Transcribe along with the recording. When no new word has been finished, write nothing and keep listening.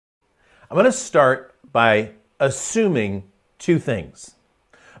I'm going to start by assuming two things.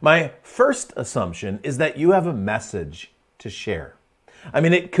 My first assumption is that you have a message to share. I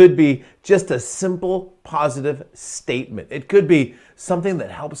mean, it could be just a simple positive statement. It could be something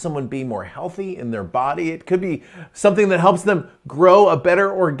that helps someone be more healthy in their body. It could be something that helps them grow a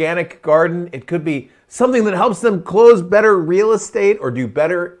better organic garden. It could be something that helps them close better real estate or do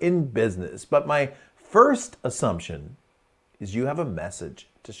better in business. But my first assumption is you have a message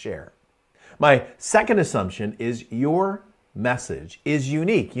to share. My second assumption is your message is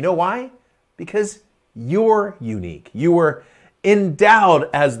unique. You know why? Because you're unique. You were endowed,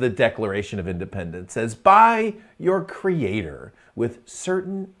 as the Declaration of Independence says, by your Creator with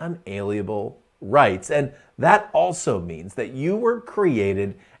certain unalienable rights. And that also means that you were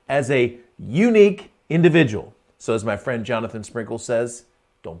created as a unique individual. So as my friend Jonathan Sprinkle says,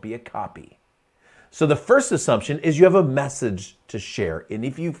 don't be a copy. So the first assumption is you have a message to share. And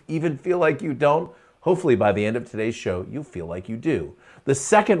if you even feel like you don't, hopefully by the end of today's show, you'll feel like you do. The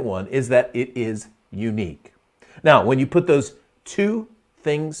second one is that it is unique. Now, when you put those two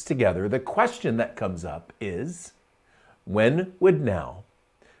things together, the question that comes up is, when would now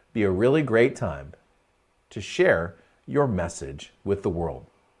be a really great time to share your message with the world?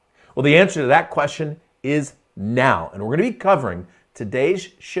 Well, the answer to that question is now. And we're going to be covering today's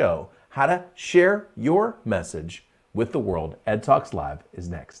show, how to share your message with the world. EdTalks Live is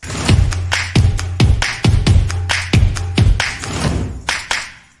next.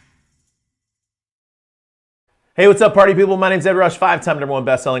 Hey, what's up, party people? My name's Ed Rush, 5-time #1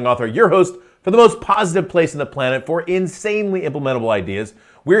 best-selling author, your host for the most positive place on the planet for insanely implementable ideas.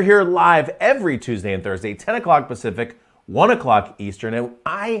 We're here live every Tuesday and Thursday, 10 o'clock Pacific, 1 o'clock Eastern, and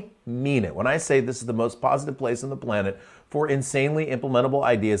I mean it. When I say this is the most positive place on the planet for insanely implementable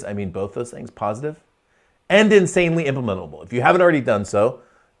ideas, I mean both those things, positive and insanely implementable. If you haven't already done so,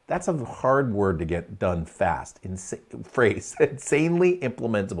 that's a hard word to get done fast. Phrase, insanely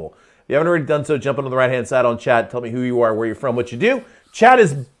implementable. If you haven't already done so, jump onto the right-hand side on chat. Tell me who you are, where you're from, what you do. Chat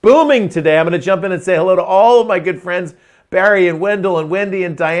is booming today. I'm going to jump in and say hello to all of my good friends, Barry and Wendell and Wendy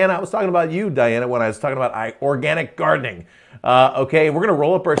and Diana. I was talking about you, Diana, when I was talking about organic gardening. Okay, we're going to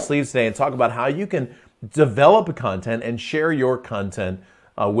roll up our sleeves today and talk about how you can develop content and share your content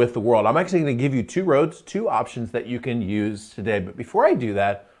with the world. I'm actually going to give you two roads, two options that you can use today. But before I do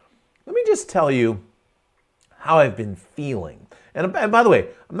that, let me just tell you how I've been feeling. And by the way,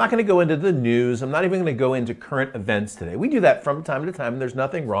 I'm not going to go into the news. I'm not even going to go into current events today. We do that from time to time, and there's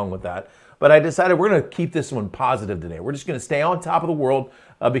nothing wrong with that. But I decided we're going to keep this one positive today. We're just going to stay on top of the world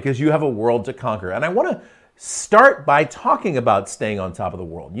because you have a world to conquer. And I want to start by talking about staying on top of the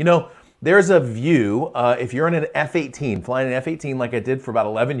world. You know, there's a view, if you're in an F-18, flying an F-18 like I did for about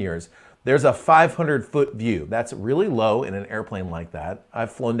 11 years, there's a 500-foot view. That's really low in an airplane like that.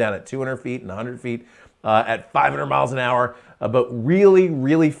 I've flown down at 200 feet and 100 feet at 500 miles an hour, but really,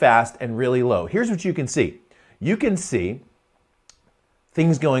 really fast and really low. Here's what you can see. You can see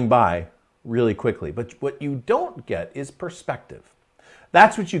things going by really quickly, but what you don't get is perspective.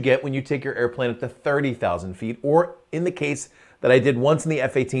 That's what you get when you take your airplane up to 30,000 feet, or in the case that I did once in the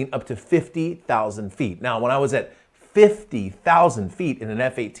F-18, up to 50,000 feet. Now, when I was at 50,000 feet in an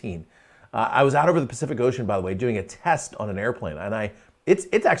F-18, I was out over the Pacific Ocean, by the way, doing a test on an airplane, and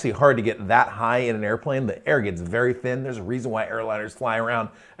it's actually hard to get that high in an airplane. The air gets very thin. There's a reason why airliners fly around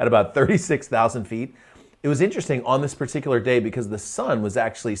at about 36,000 feet. It was interesting on this particular day because the sun was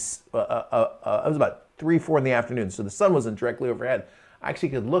actually, it was about 3, 4 in the afternoon, so the sun wasn't directly overhead. I actually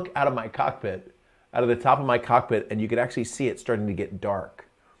could look out of my cockpit, out of the top of my cockpit, and you could actually see it starting to get dark.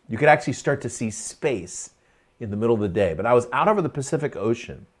 You could actually start to see space in the middle of the day. But I was out over the Pacific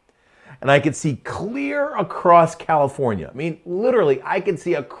Ocean, and I could see clear across California. I mean, literally, I could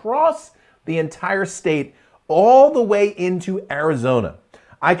see across the entire state all the way into Arizona.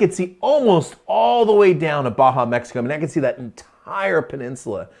 I could see almost all the way down to Baja, Mexico. I mean, I could see that entire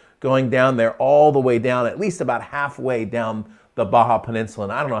peninsula going down there all the way down, at least about halfway down the Baja Peninsula.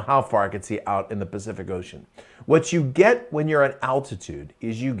 And I don't know how far I could see out in the Pacific Ocean. What you get when you're at altitude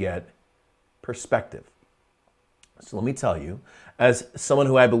is you get perspective. So let me tell you, as someone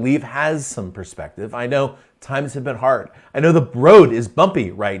who I believe has some perspective, I know times have been hard. I know the road is bumpy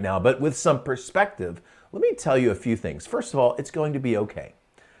right now, but with some perspective, let me tell you a few things. First of all, it's going to be okay.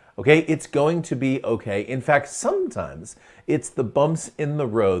 Okay, it's going to be okay. In fact, sometimes it's the bumps in the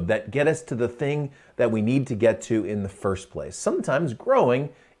road that get us to the thing that we need to get to in the first place. Sometimes growing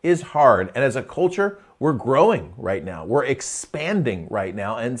is hard. And as a culture, we're growing right now. We're expanding right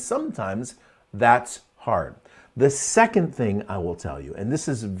now. And sometimes that's hard. The second thing I will tell you, and this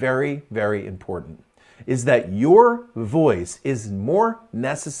is very, very important, is that your voice is more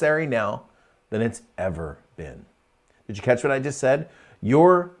necessary now than it's ever been. Did you catch what I just said?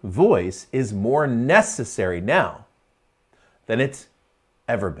 Your voice is more necessary now than it's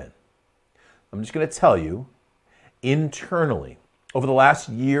ever been. I'm just going to tell you, internally, over the last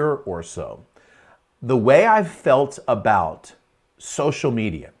year or so, the way I've felt about social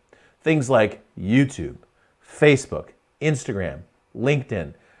media, things like YouTube, Facebook, Instagram,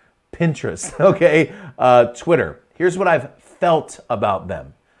 LinkedIn, Pinterest, okay, Twitter. Here's what I've felt about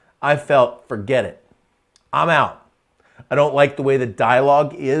them. I felt, forget it. I'm out. I don't like the way the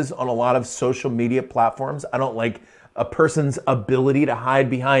dialogue is on a lot of social media platforms. I don't like a person's ability to hide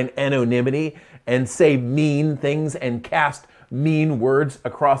behind anonymity and say mean things and cast mean words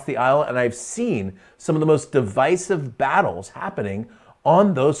across the aisle. And I've seen some of the most divisive battles happening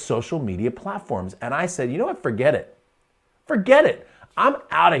on those social media platforms. And I said, you know what? Forget it. Forget it. I'm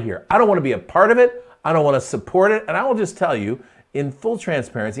out of here. I don't want to be a part of it. I don't want to support it. And I will just tell you, in full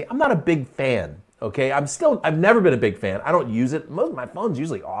transparency, I'm not a big fan. Okay, I've never been a big fan. I don't use it. Most of my phone's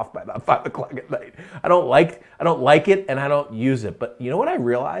usually off by about 5 o'clock at night. I don't like it and I don't use it. But you know what I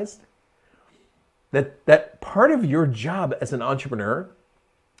realized? That part of your job as an entrepreneur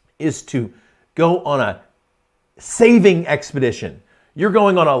is to go on a saving expedition. You're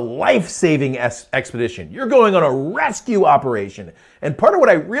going on a life-saving expedition. You're going on a rescue operation. And part of what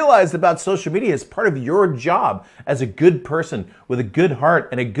I realized about social media is part of your job as a good person with a good heart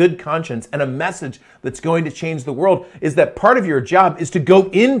and a good conscience and a message that's going to change the world is that part of your job is to go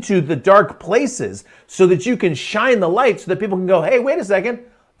into the dark places so that you can shine the light so that people can go, hey, wait a second,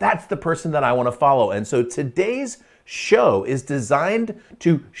 that's the person that I want to follow. And so today's show is designed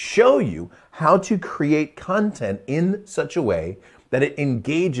to show you how to create content in such a way that it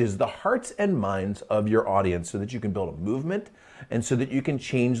engages the hearts and minds of your audience so that you can build a movement and so that you can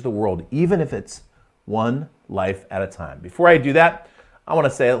change the world, even if it's one life at a time. Before I do that, I want to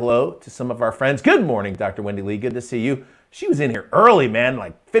say hello to some of our friends. Good morning, Dr. Wendy Lee. Good to see you. She was in here early, man,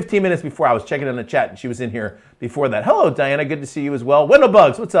 like 15 minutes before I was checking in the chat, and she was in here before that. Hello, Diana. Good to see you as well. Wendell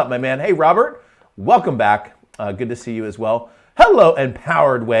Bugs, what's up, my man? Hey, Robert. Welcome back. Good to see you as well. Hello,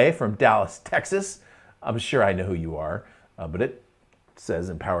 Empowered Way from Dallas, Texas. I'm sure I know who you are, but it says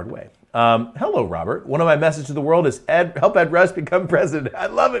Empowered Way. Hello, Robert. One of my messages to the world is help Ed Rush become president. I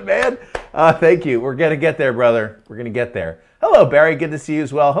love it, man. Thank you. We're going to get there, brother. We're going to get there. Hello, Barry. Good to see you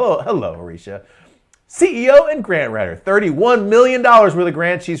as well. Hello, Arisha. CEO and grant writer. $31 million worth of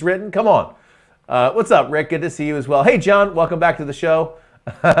grants she's written. Come on. What's up, Rick? Good to see you as well. Hey, John. Welcome back to the show.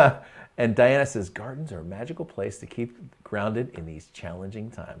 And Diana says, gardens are a magical place to keep grounded in these challenging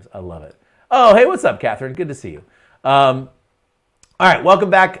times. I love it. Oh, hey, what's up, Catherine? Good to see you. All right, welcome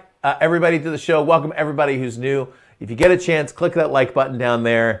back, everybody, to the show. Welcome, everybody who's new. If you get a chance, click that like button down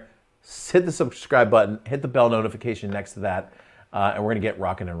there. Hit the subscribe button. Hit the bell notification next to that. And we're going to get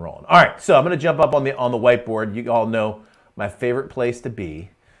rocking and rolling. All right, so I'm going to jump up on the whiteboard. You all know my favorite place to be.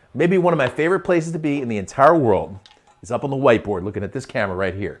 Maybe one of my favorite places to be in the entire world is up on the whiteboard looking at this camera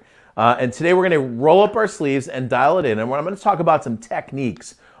right here. And today we're going to roll up our sleeves and dial it in. And I'm going to talk about some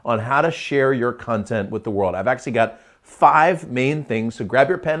techniques on how to share your content with the world. I've actually got 5 main things, so grab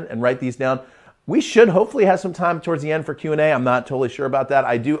your pen and write these down. We should hopefully have some time towards the end for Q&A. I'm not totally sure about that.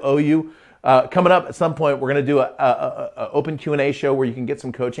 I do owe you. Coming up at some point, we're going to do a open Q&A show where you can get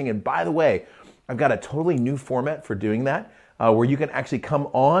some coaching. And by the way, I've got a totally new format for doing that, where you can actually come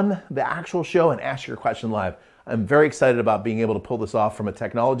on the actual show and ask your question live. I'm very excited about being able to pull this off from a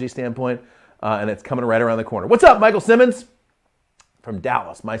technology standpoint, and it's coming right around the corner. What's up, Michael Simmons? From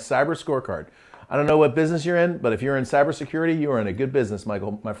Dallas, my cyber scorecard. I don't know what business you're in, but if you're in cybersecurity, you are in a good business,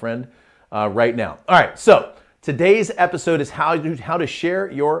 Michael, my friend, right now. All right, so today's episode is how to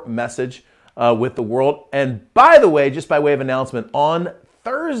share your message with the world. And by the way, just by way of announcement, on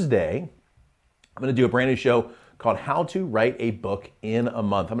Thursday, I'm going to do a brand new show called How to Write a Book in a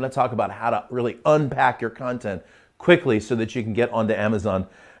Month. I'm going to talk about how to really unpack your content quickly so that you can get onto Amazon.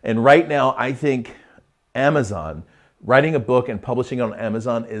 And right now, I think Amazon, writing a book and publishing on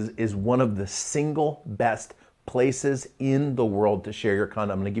Amazon is one of the single best places in the world to share your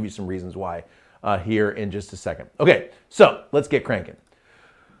content. I'm going to give you some reasons why here in just a second. Okay, so let's get cranking.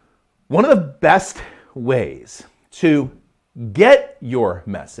 One of the best ways to get your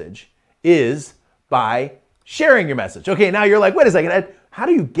message is by sharing your message. Okay, now you're like, wait a second, Ed, how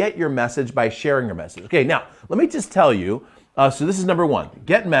do you get your message by sharing your message? Okay, now let me just tell you, so this is number 1,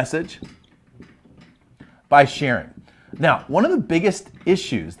 get message by sharing. Now, one of the biggest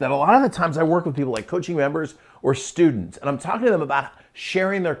issues that a lot of the times I work with people like coaching members or students, and I'm talking to them about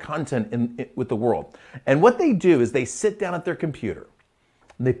sharing their content with the world. And what they do is they sit down at their computer,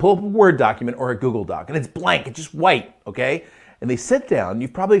 and they pull up a Word document or a Google Doc, and it's blank, it's just white, okay? And they sit down,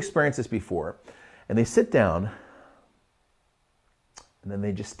 you've probably experienced this before, and they sit down, and then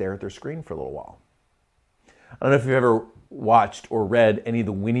they just stare at their screen for a little while. I don't know if you've ever watched or read any of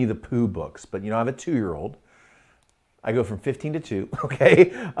the Winnie the Pooh books, but I have a 2-year-old. I go from 15 to 2,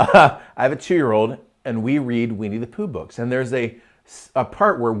 okay? I have a 2-year-old, and we read Winnie the Pooh books. And there's a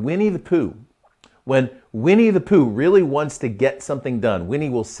part where Winnie the Pooh, when Winnie the Pooh really wants to get something done, Winnie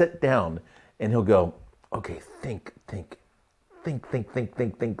will sit down and he'll go, okay, think. And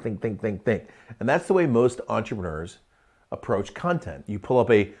that's the way most entrepreneurs approach content. You pull up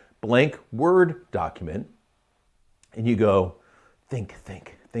a blank Word document and you go, think.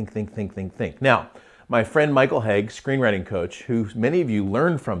 Now, my friend Michael Haig, screenwriting coach, who many of you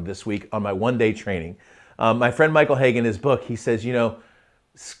learned from this week on my one-day training, my friend Michael Haig in his book, he says,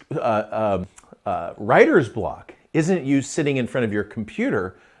 writer's block isn't you sitting in front of your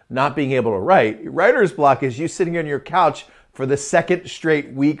computer not being able to write. Writer's block is you sitting on your couch for the second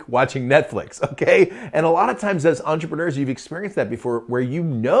straight week watching Netflix, okay? And a lot of times as entrepreneurs, you've experienced that before, where you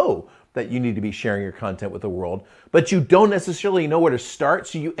know that you need to be sharing your content with the world, but you don't necessarily know where to start,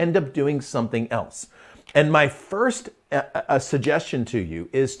 so you end up doing something else. And my first suggestion to you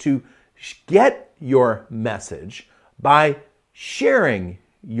is to get your message by sharing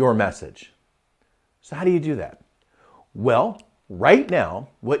your message. So how do you do that? Well, right now,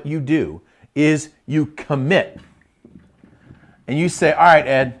 what you do is you commit. And you say, all right,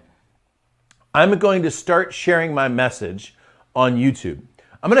 Ed, I'm going to start sharing my message on YouTube.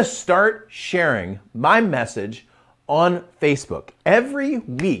 I'm going to start sharing my message on Facebook. Every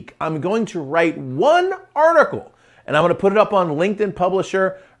week, I'm going to write one article, and I'm going to put it up on LinkedIn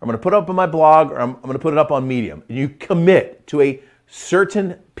Publisher, I'm going to put it up on my blog, or I'm going to put it up on Medium. And you commit to a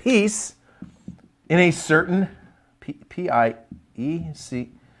certain piece in a certain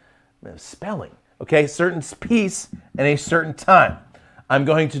P-I-E-C spelling. Okay, certain piece in a certain time. I'm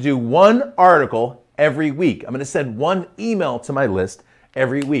going to do one article every week. I'm going to send one email to my list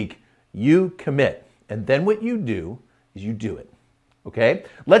every week. You commit. And then what you do is you do it. Okay?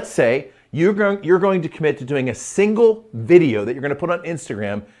 Let's say you're going to commit to doing a single video that you're going to put on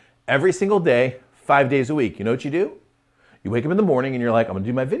Instagram every single day, 5 days a week. You know what you do? You wake up in the morning and you're like, I'm going to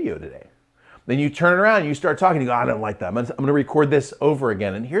do my video today. Then you turn around and you start talking. You go, I don't like that. I'm going to record this over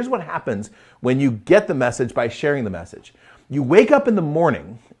again. And here's what happens when you get the message by sharing the message. You wake up in the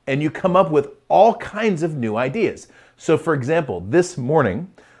morning and you come up with all kinds of new ideas. So for example, this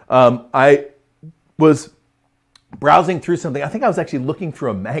morning, I was browsing through something. I think I was actually looking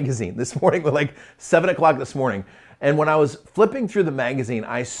through a magazine this morning, like 7 o'clock this morning. And when I was flipping through the magazine,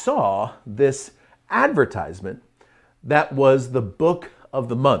 I saw this advertisement that was the book of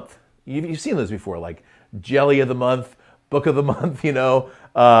the month. You've seen those before, like jelly of the month, book of the month,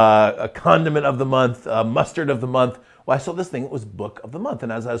 a condiment of the month, mustard of the month. Well, I saw this thing, it was book of the month.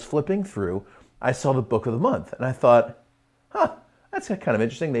 And as I was flipping through, I saw the book of the month. And I thought, that's kind of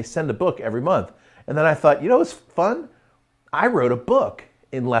interesting. They send a book every month. And then I thought, what's fun? I wrote a book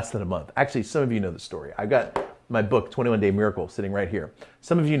in less than a month. Actually, some of you know the story. I got my book, 21 Day Miracle, sitting right here.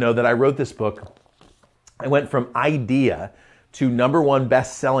 Some of you know that I wrote this book. I went from idea to #1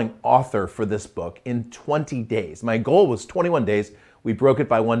 best-selling author for this book in 20 days. My goal was 21 days. We broke it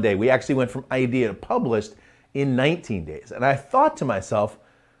by 1 day. We actually went from idea to published in 19 days. And I thought to myself,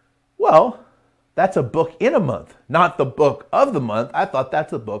 well, that's a book in a month, not the book of the month. I thought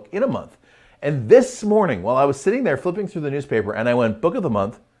that's a book in a month. And this morning, while I was sitting there flipping through the newspaper, and I went, book of the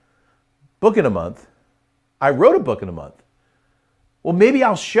month, book in a month, I wrote a book in a month. Well, maybe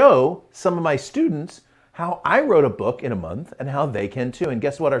I'll show some of my students how I wrote a book in a month and how they can too. And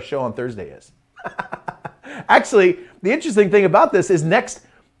guess what our show on Thursday is? Actually, the interesting thing about this is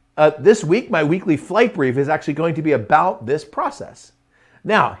this week, my weekly flight brief is actually going to be about this process.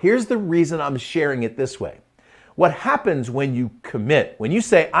 Now, here's the reason I'm sharing it this way. What happens when you commit, when you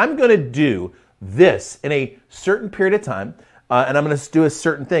say, I'm going to do this in a certain period of time, and I'm going to do a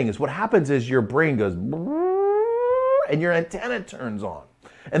certain thing, is what happens is your brain goes, and your antenna turns on.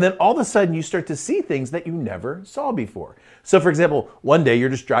 And then all of a sudden you start to see things that you never saw before. So for example, one day you're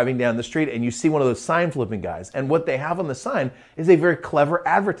just driving down the street and you see one of those sign flipping guys. And what they have on the sign is a very clever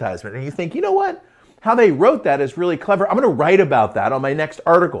advertisement. And you think, you know what? How they wrote that is really clever. I'm going to write about that on my next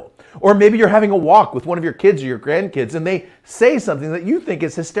article. Or maybe you're having a walk with one of your kids or your grandkids and they say something that you think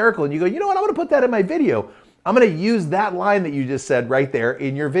is hysterical. And you go, you know what? I'm going to put that in my video. I'm going to use that line that you just said right there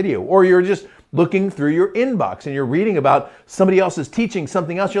in your video. Or you're just looking through your inbox and you're reading about somebody else's teaching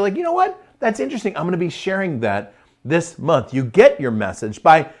something else. You're like, you know what? That's interesting. I'm going to be sharing that this month. You get your message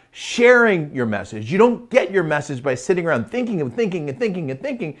by sharing your message. You don't get your message by sitting around thinking and thinking and thinking and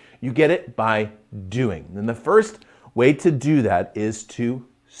thinking. You get it by doing. And the first way to do that is to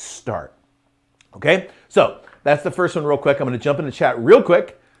start. Okay? So that's the first one real quick. I'm going to jump into chat real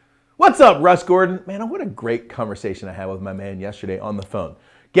quick. What's up, Russ Gordon? Man, what a great conversation I had with my man yesterday on the phone.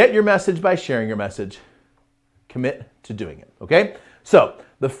 Get your message by sharing your message. Commit to doing it. Okay? So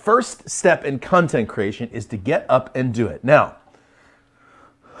the first step in content creation is to get up and do it. Now,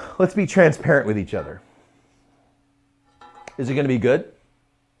 let's be transparent with each other. Is it going to be good?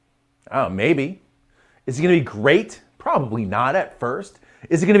 Oh, maybe. Is it going to be great? Probably not at first.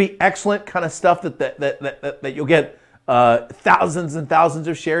 Is it going to be excellent kind of stuff that you'll get thousands and thousands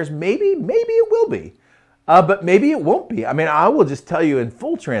of shares? Maybe it will be. But maybe it won't be. I mean, I will just tell you in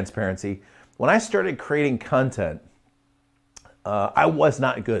full transparency, when I started creating content, I was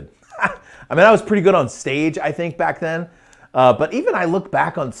not good. I mean, I was pretty good on stage, I think, back then. But even I look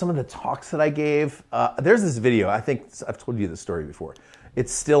back on some of the talks that I gave. There's this video. I think I've told you this story before.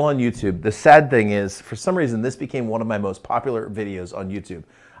 It's still on YouTube. The sad thing is, for some reason, this became one of my most popular videos on YouTube.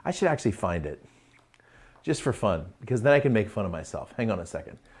 I should actually find it just for fun, because then I can make fun of myself. Hang on a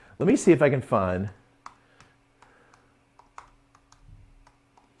second. Let me see if I can find...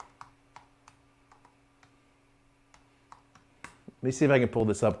 Let me see if I can pull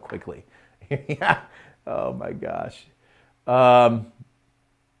this up quickly. Yeah. Oh my gosh. Let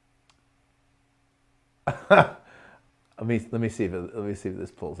me see if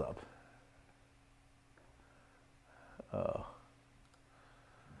this pulls up.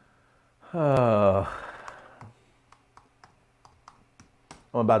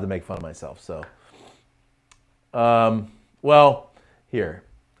 I'm about to make fun of myself. So, well, here,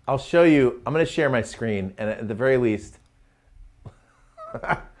 I'll show you. I'm going to share my screen, and at the very least.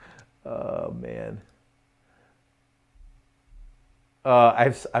 Oh man.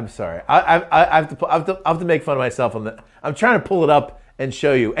 I'm sorry. I have to make fun of myself on that. I'm trying to pull it up and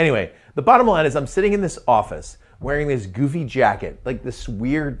show you. Anyway, the bottom line is I'm sitting in this office wearing this goofy jacket, like this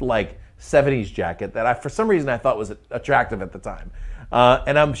weird like 70s jacket that for some reason I thought was attractive at the time.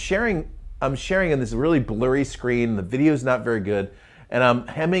 And I'm sharing in this really blurry screen. The video's not very good, and I'm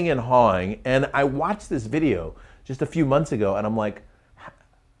hemming and hawing. And I watched this video just a few months ago, and I'm like,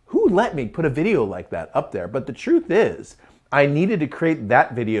 who let me put a video like that up there? But the truth is, I needed to create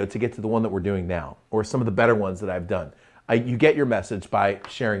that video to get to the one that we're doing now, or some of the better ones that I've done. You get your message by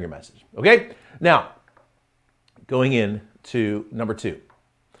sharing your message. Okay? Now, going into number 2.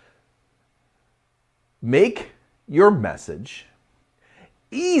 Make your message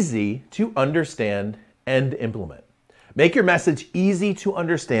easy to understand and implement. Make your message easy to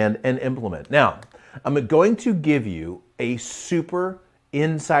understand and implement. Now, I'm going to give you a super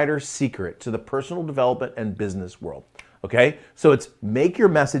insider secret to the personal development and business world. Okay? So it's make your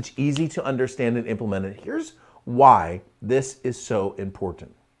message easy to understand and implement it. Here's why this is so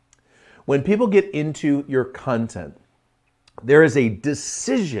important. When people get into your content, there is a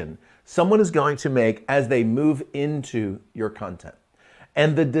decision someone is going to make as they move into your content.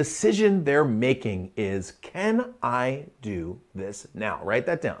 And the decision they're making is, can I do this now? Write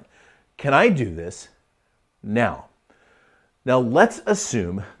that down. Can I do this now? Now, let's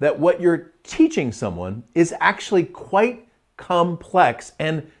assume that what you're teaching someone is actually quite complex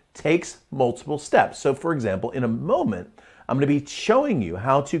and takes multiple steps. So, for example, in a moment, I'm going to be showing you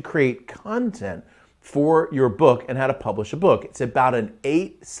how to create content for your book and how to publish a book. It's about an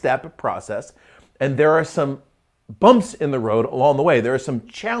 8-step process, and there are some bumps in the road along the way. There are some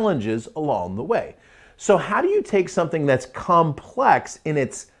challenges along the way. So how do you take something that's complex in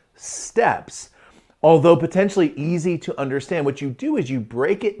its steps, although potentially easy to understand? What you do is you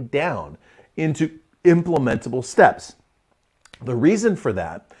break it down into implementable steps. The reason for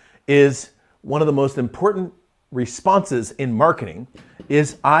that is one of the most important responses in marketing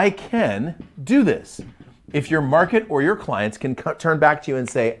is, I can do this. If your market or your clients can turn back to you and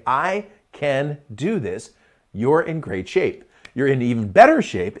say, I can do this, you're in great shape. You're in even better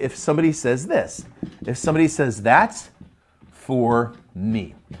shape if somebody says this. If somebody says, that's for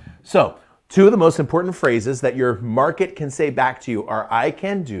me. So 2 of the most important phrases that your market can say back to you are, I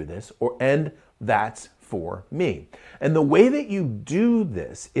can do this, and that's for me. And the way that you do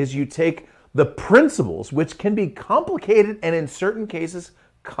this is you take the principles, which can be complicated and in certain cases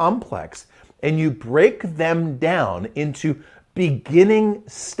complex, and you break them down into beginning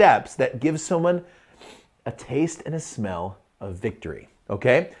steps that give someone a taste and a smell of victory.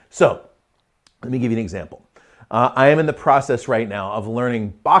 Okay? So, let me give you an example. I am in the process right now of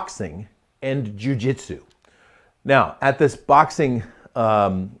learning boxing and jiu-jitsu. Now, at this boxing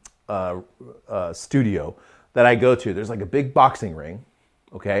studio that I go to, there's like a big boxing ring,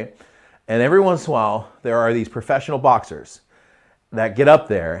 okay? And every once in a while, there are these professional boxers that get up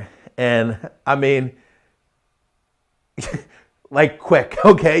there and, I mean, like quick,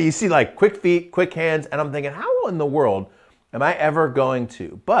 okay? You see like quick feet, quick hands, and I'm thinking, how in the world am I ever going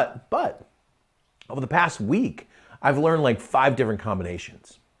to? But over the past week, I've learned like 5 different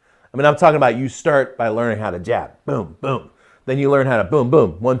combinations. I mean, I'm talking about you start by learning how to jab, boom, boom. Then you learn how to boom,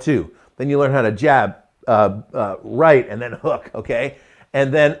 boom, 1, 2. Then you learn how to jab right and then hook, okay?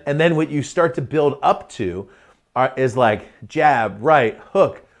 And then what you start to build up to is like jab, right,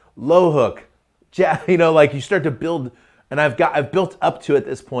 hook, low hook, jab. You know, like you start to build, and I've built up to at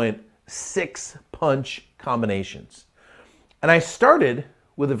this point 6 punch combinations. And I started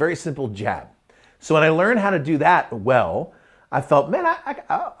with a very simple jab. So when I learned how to do that well, I felt, man,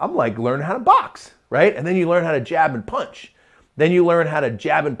 I'm like learning how to box, right? And then you learn how to jab and punch. Then you learn how to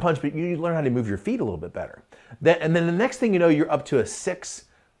jab and punch, but you learn how to move your feet a little bit better. And then the next thing you know, you're up to a 6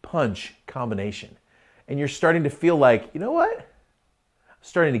 punch combination. And you're starting to feel like, you know what? I'm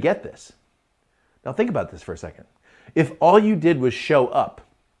starting to get this. Now think about this for a second. If all you did was show up,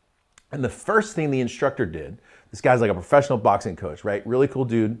 and the first thing the instructor did, this guy's like a professional boxing coach, right? Really cool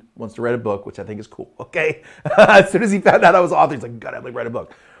dude, wants to write a book, which I think is cool, okay? As soon as he found out I was author, he's like, God, I'd like to write a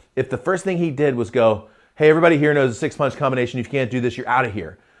book. If the first thing he did was go, hey, everybody here knows a 6 punch combination. If you can't do this, you're out of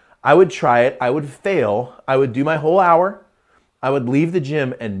here. I would try it. I would fail. I would do my whole hour. I would leave the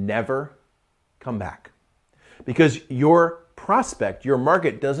gym and never come back. Because your prospect, your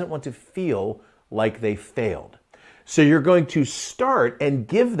market doesn't want to feel like they failed. So you're going to start and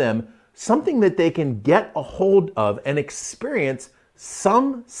give them something that they can get a hold of and experience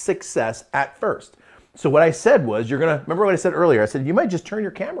some success at first. So what I said was, remember what I said earlier? I said, you might just turn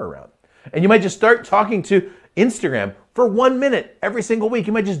your camera around and you might just start talking to Instagram for 1 minute every single week.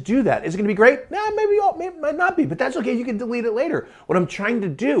 You might just do that. Is it going to be great? Nah, maybe it might not be, but that's okay. You can delete it later. What I'm trying to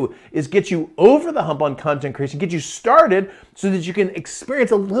do is get you over the hump on content creation, get you started so that you can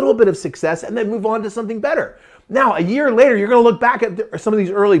experience a little bit of success and then move on to something better. Now, a year later, you're going to look back at some of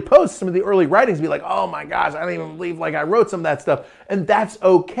these early posts, some of the early writings, and be like, oh my gosh, I don't even believe like I wrote some of that stuff. And that's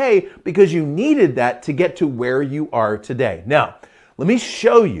okay because you needed that to get to where you are today. Now, let me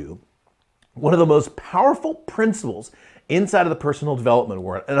show you one of the most powerful principles inside of the personal development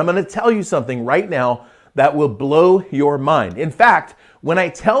world. And I'm going to tell you something right now that will blow your mind. In fact, when I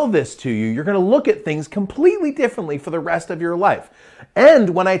tell this to you, you're going to look at things completely differently for the rest of your life. And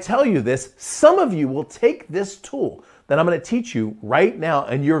when I tell you this, some of you will take this tool that I'm going to teach you right now,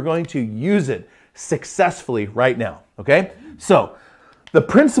 and you're going to use it successfully right now, okay? So the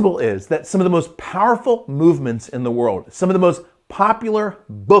principle is that some of the most powerful movements in the world, some of the most popular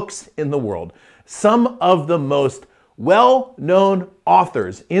books in the world, some of the most well-known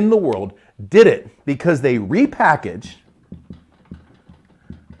authors in the world did it because they repackaged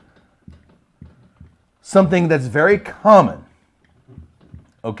something that's very common,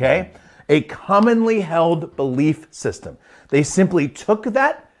 okay? A commonly held belief system. They simply took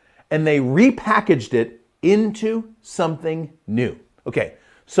that and they repackaged it into something new. Okay,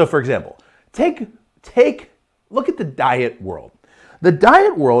 so for example, look at the diet world. The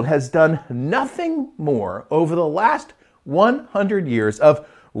diet world has done nothing more over the last 100 years of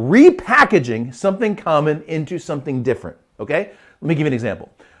repackaging something common into something different, okay? Let me give you an example.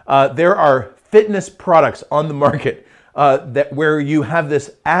 There are fitness products on the market where you have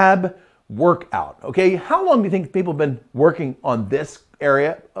this ab workout, okay? How long do you think people have been working on this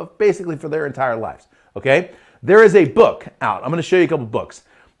area of basically for their entire lives, okay? There is a book out. I'm going to show you a couple books.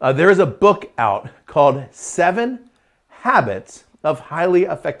 There is a book out called 7 Habits of Highly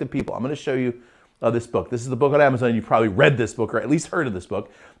Effective People. I'm going to show you this book. This is the book on Amazon. You've probably read this book or at least heard of this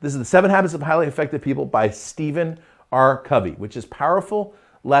book. This is the 7 Habits of Highly Effective People by Stephen R. Covey, which is powerful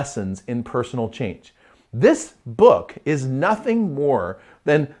lessons in personal change. This book is nothing more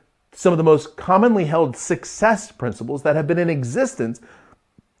than some of the most commonly held success principles that have been in existence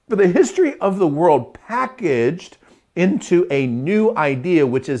for the history of the world, packaged into a new idea,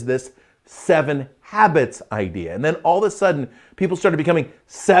 which is this 7 habits idea. And then all of a sudden, people started becoming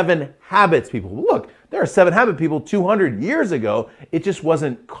 7 habits people. Look, there are 7 habit people 200 years ago. It just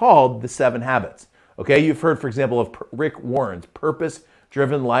wasn't called the 7 habits. Okay, you've heard, for example, of Rick Warren's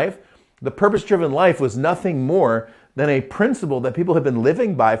purpose-driven life. The purpose-driven life was nothing more than a principle that people have been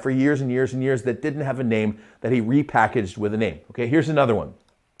living by for years and years and years that didn't have a name that he repackaged with a name. Okay, here's another one.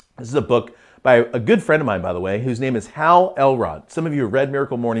 This is a book by a good friend of mine, by the way, whose name is Hal Elrod. Some of you have read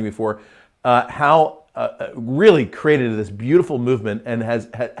Miracle Morning before. Hal really created this beautiful movement and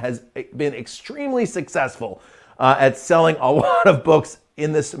has been extremely successful at selling a lot of books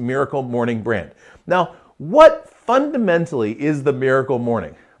in this Miracle Morning brand. Now, what fundamentally is the miracle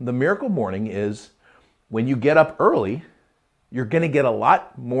morning? The miracle morning is when you get up early, you're going to get a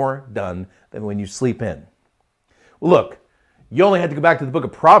lot more done than when you sleep in. Well, look, you only had to go back to the book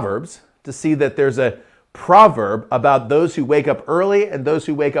of Proverbs to see that there's a proverb about those who wake up early and those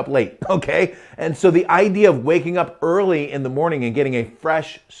who wake up late, okay? And so the idea of waking up early in the morning and getting a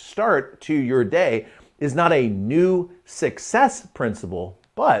fresh start to your day is not a new success principle,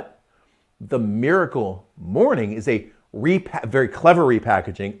 but the miracle morning is a very clever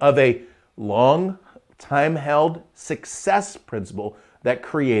repackaging of a long time held success principle that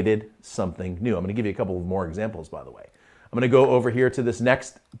created something new. I'm going to give you a couple of more examples, by the way. I'm going to go over here to this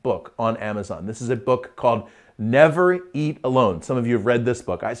next book on Amazon. This is a book called Never Eat Alone. Some of you have read this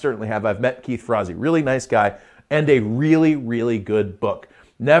book. I certainly have. I've met Keith Ferrazzi, really nice guy, and a really, really good book.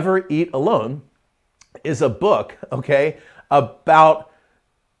 Never Eat Alone is a book, okay, about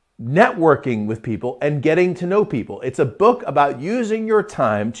networking with people and getting to know people. It's a book about using your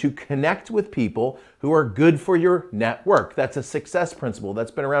time to connect with people who are good for your network. That's a success principle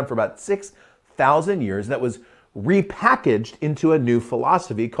that's been around for about 6,000 years. That was repackaged into a new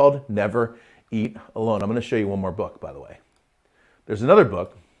philosophy called Never Eat Alone. I'm going to show you one more book, by the way. There's another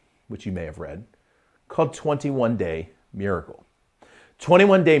book, which you may have read, called 21 Day Miracle.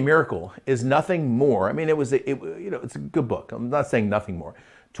 21 Day Miracle is nothing more. I mean, it's a good book. I'm not saying nothing more.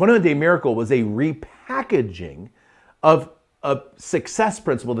 21 Day Miracle was a repackaging of a success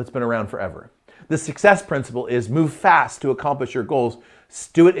principle that's been around forever. The success principle is move fast to accomplish your goals,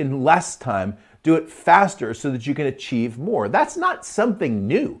 do it in less time, do it faster so that you can achieve more. That's not something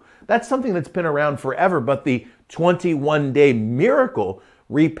new. That's something that's been around forever, but the 21 Day Miracle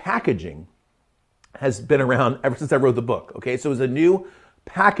repackaging has been around ever since I wrote the book, okay? So it was a new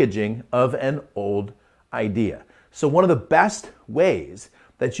packaging of an old idea. So one of the best ways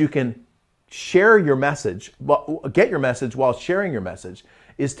that you can share your message, get your message while sharing your message,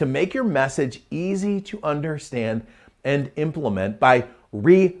 is to make your message easy to understand and implement by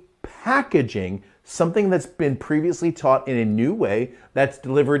repackaging something that's been previously taught in a new way that's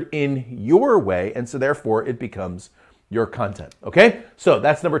delivered in your way, and so therefore it becomes your content, okay? So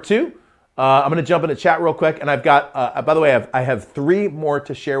that's number 2. I'm going to jump into chat real quick, and I've got, by the way, I have 3 more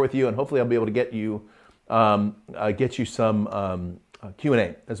to share with you, and hopefully I'll be able to get you some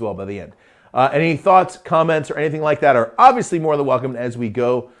Q&A as well by the end. Any thoughts, comments, or anything like that are obviously more than welcome as we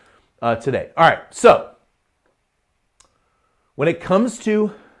go today. All right, so when it comes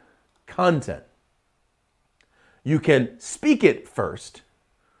to content, you can speak it first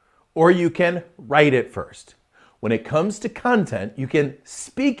or you can write it first. When it comes to content, you can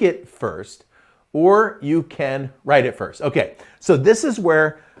speak it first or you can write it first. Okay, so this is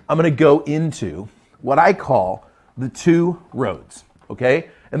where I'm going to go into what I call the 2 roads, okay?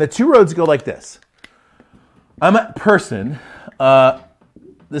 And the 2 roads go like this. I'm a person,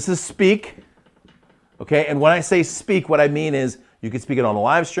 this is speak, okay? And when I say speak, what I mean is you could speak it on a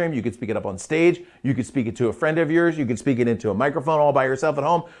live stream, you could speak it up on stage, you could speak it to a friend of yours, you could speak it into a microphone all by yourself at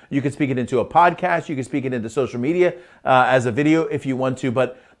home, you could speak it into a podcast, you could speak it into social media as a video if you want to,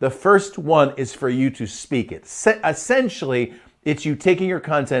 but the first one is for you to speak it. Essentially, it's you taking your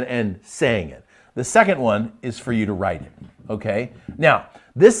content and saying it. The second one is for you to write it, okay? Now,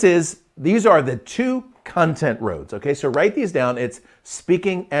 these are the 2 content roads, okay? So write these down. It's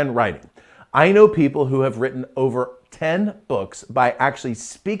speaking and writing. I know people who have written over 10 books by actually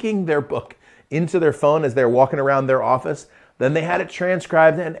speaking their book into their phone as they're walking around their office. Then they had it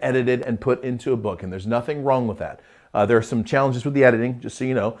transcribed and edited and put into a book, and there's nothing wrong with that. There are some challenges with the editing, just so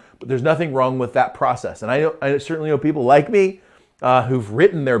you know, but there's nothing wrong with that process. And I certainly know people like me who've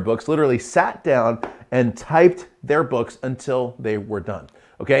written their books, literally sat down and typed their books until they were done,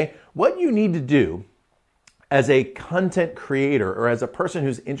 okay? What you need to do as a content creator or as a person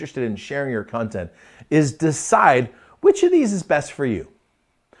who's interested in sharing your content is decide which of these is best for you.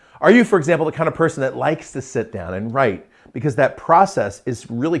 Are you, for example, the kind of person that likes to sit down and write because that process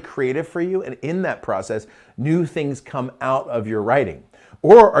is really creative for you, and in that process, new things come out of your writing?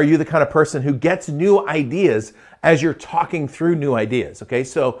 Or are you the kind of person who gets new ideas as you're talking through new ideas, okay?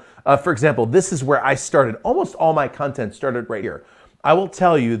 So, for example, this is where I started. Almost all my content started right here. I will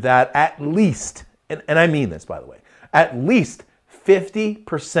tell you that at least, and I mean this, by the way, at least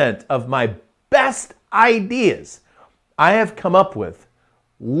 50% of my best ideas I have come up with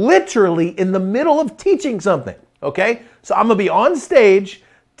literally in the middle of teaching something, okay? So I'm gonna be on stage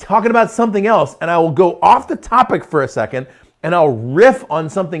talking about something else, and I will go off the topic for a second, and I'll riff on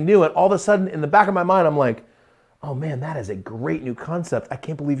something new, and all of a sudden, in the back of my mind, I'm like, oh man, that is a great new concept. I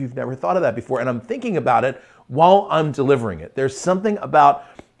can't believe you've never thought of that before. And I'm thinking about it while I'm delivering it. There's something about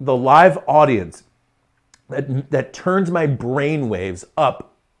the live audience that turns my brain waves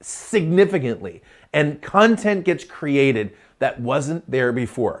up significantly, and content gets created that wasn't there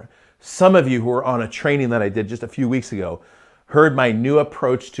before. Some of you who are on a training that I did just a few weeks ago heard my new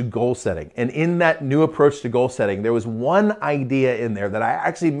approach to goal setting. And in that new approach to goal setting, there was one idea in there that I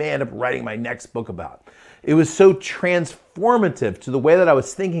actually may end up writing my next book about. It was so transformative to the way that I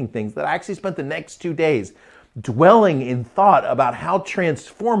was thinking things that I actually spent the next 2 days dwelling in thought about how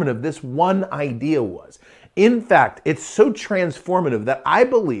transformative this one idea was. In fact, it's so transformative that I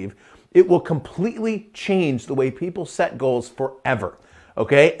believe it will completely change the way people set goals forever.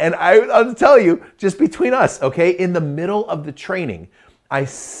 Okay, and I'll tell you, just between us, okay, in the middle of the training, I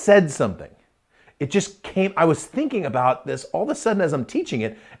said something. It just came, I was thinking about this all of a sudden as I'm teaching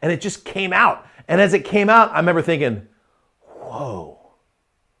it, and it just came out. And as it came out, I remember thinking, whoa,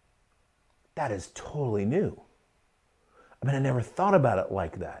 that is totally new. I mean, I never thought about it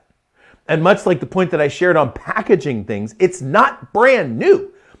like that. And much like the point that I shared on packaging things, it's not brand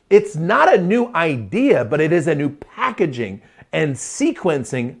new. It's not a new idea, but it is a new packaging and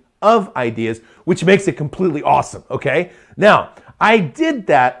sequencing of ideas, which makes it completely awesome, okay? Now, I did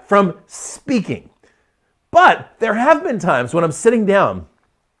that from speaking, but there have been times when I'm sitting down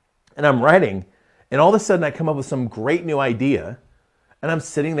and I'm writing, and all of a sudden I come up with some great new idea, and I'm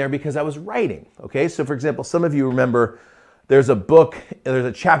sitting there because I was writing, okay? So for example, some of you remember there's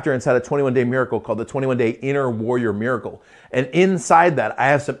a chapter inside of 21 Day Miracle called the 21 Day Inner Warrior Miracle. And inside that, I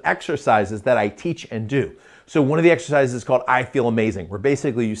have some exercises that I teach and do. So one of the exercises is called I Feel Amazing, where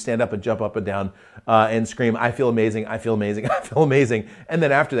basically you stand up and jump up and down and scream, I feel amazing, I feel amazing, I feel amazing. And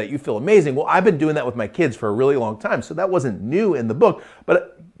then after that, you feel amazing. Well, I've been doing that with my kids for a really long time, so that wasn't new in the book.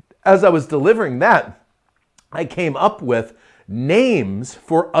 But as I was delivering that, I came up with names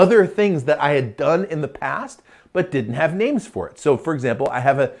for other things that I had done in the past, but didn't have names for it. So for example, I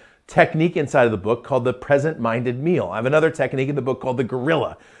have a technique inside of the book called the present-minded meal. I have another technique in the book called the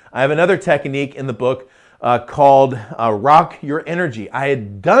gorilla. I have another technique in the book called Rock Your Energy. I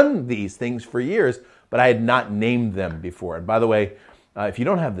had done these things for years, but I had not named them before. And by the way, if you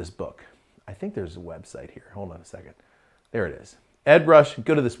don't have this book, I think there's a website here. Hold on a second. There it is. EdRush,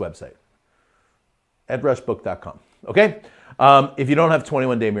 go to this website, edrushbook.com, okay? If you don't have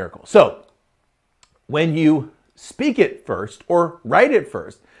 21 Day Miracle. So when you speak it first or write it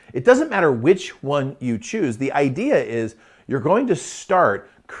first, it doesn't matter which one you choose. The idea is you're going to start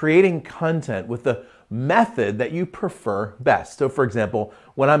creating content with the method that you prefer best. So for example,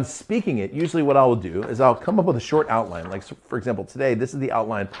 when I'm speaking it, usually what I will do is I'll come up with a short outline. Like for example, today, this is the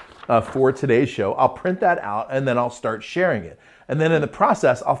outline for today's show. I'll print that out and then I'll start sharing it. And then in the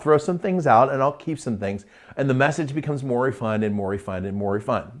process, I'll throw some things out and I'll keep some things. And the message becomes more refined and more refined and more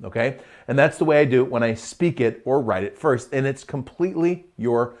refined, okay? And that's the way I do it when I speak it or write it first. And it's completely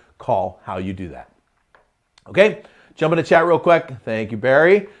your call how you do that. Okay? Jump in the chat real quick. Thank you,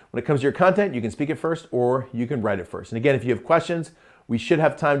 Barry. When it comes to your content, you can speak it first or you can write it first. And again, if you have questions, we should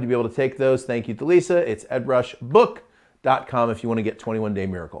have time to be able to take those. Thank you, Delisa. It's edrushbook.com if you want to get 21 Day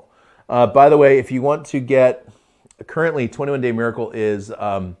Miracle. By the way, if you want to get, currently 21 Day Miracle is,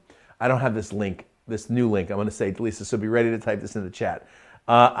 I don't have this link, this new link. I'm going to say, Delisa, so be ready to type this in the chat.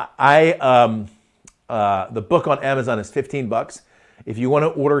 The book on Amazon is $15. If you want to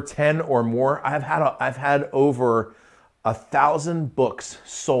order 10 or more, I've had over 1,000 books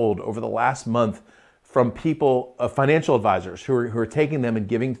sold over the last month from people, financial advisors who are taking them and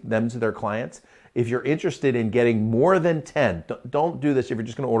giving them to their clients. If you're interested in getting more than 10, don't do this if you're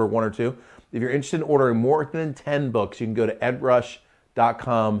just going to order 1 or 2. If you're interested in ordering more than 10 books, you can go to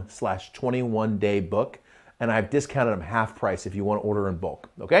edrush.com/21daybook, and I've discounted them half price if you want to order in bulk.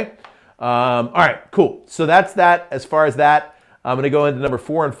 Okay? All right, cool. So that's that as far as that. I'm going to go into number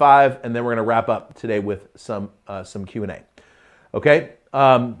 4 and 5, and then we're going to wrap up today with some Q&A. Okay?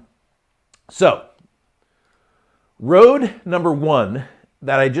 So, road number 1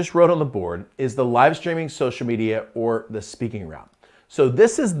 that I just wrote on the board is the live streaming, social media, or the speaking route. So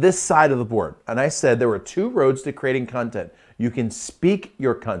this is this side of the board. And I said there were 2 roads to creating content. You can speak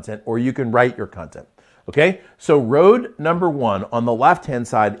your content or you can write your content. Okay? So road number 1 on the left-hand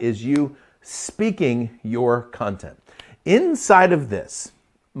side is you speaking your content. Inside of this,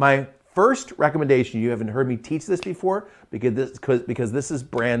 my first recommendation, you haven't heard me teach this before because this is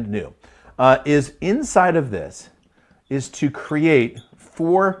brand new, is inside of this is to create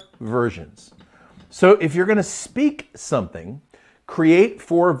 4 versions. So if you're going to speak something, create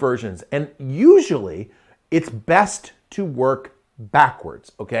 4 versions. And usually it's best to work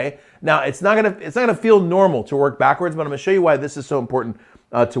backwards, okay? Now, it's not gonna feel normal to work backwards, but I'm gonna show you why this is so important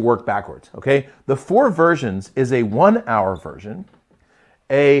to work backwards, okay? The 4 versions is a 1-hour version,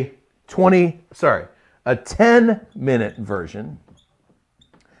 a a 10-minute version,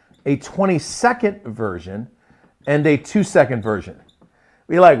 a 20-second version, and a 2-second version.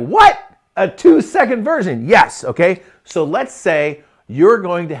 You're like, what? A 2-second version? Yes, okay? So let's say you're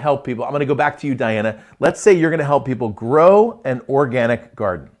going to help people. I'm going to go back to you, Diana. Let's say you're going to help people grow an organic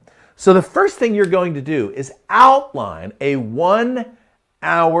garden. So the first thing you're going to do is outline a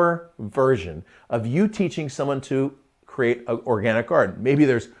 1-hour version of you teaching someone to create an organic garden. Maybe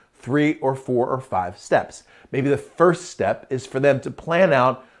there's 3 or 4 or 5 steps. Maybe the first step is for them to plan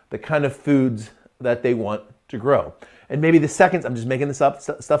out the kind of foods that they want to grow. And maybe the second, I'm just making this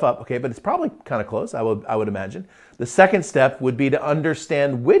stuff up, okay, but it's probably kind of close, I would imagine. The second step would be to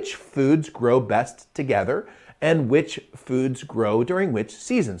understand which foods grow best together and which foods grow during which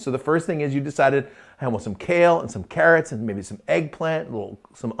season. So the first thing is you decided, I want some kale and some carrots and maybe some eggplant,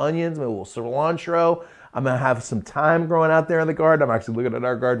 some onions, maybe a little cilantro. I'm gonna have some thyme growing out there in the garden. I'm actually looking at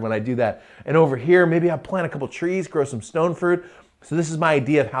our garden when I do that. And over here, maybe I plant a couple trees, grow some stone fruit. So this is my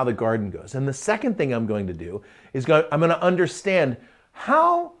idea of how the garden goes. And the second thing I'm going to do is I'm going to understand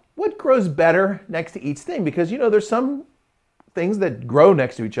what grows better next to each thing. Because, there's some things that grow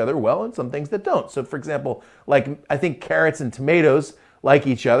next to each other well and some things that don't. So for example, like I think carrots and tomatoes like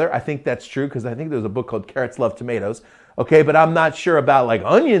each other. I think that's true because I think there's a book called Carrots Love Tomatoes. Okay, but I'm not sure about like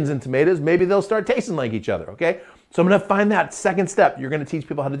onions and tomatoes. Maybe they'll start tasting like each other, okay? So I'm going to find that second step. You're going to teach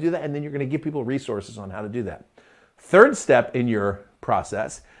people how to do that, and then you're going to give people resources on how to do that. Third step in your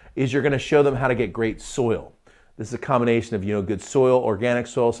process is you're going to show them how to get great soil. This is a combination of, good soil, organic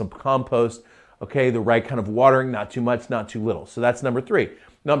soil, some compost, okay, the right kind of watering, not too much, not too little. So that's number 3.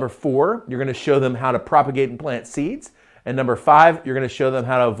 Number 4, you're going to show them how to propagate and plant seeds. And number 5, you're going to show them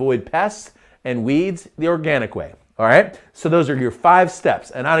how to avoid pests and weeds the organic way. All right, so those are your 5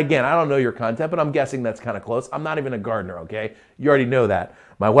 steps. And again, I don't know your content, but I'm guessing that's kind of close. I'm not even a gardener, okay? You already know that.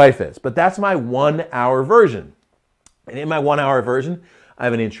 My wife is. But that's my 1-hour version. And in my 1-hour version, I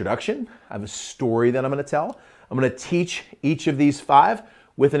have an introduction. I have a story that I'm going to tell. I'm going to teach each of these 5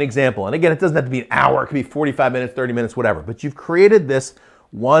 with an example. And again, it doesn't have to be an hour. It could be 45 minutes, 30 minutes, whatever. But you've created this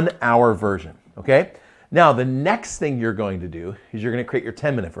 1-hour version, okay? Now, the next thing you're going to do is you're going to create your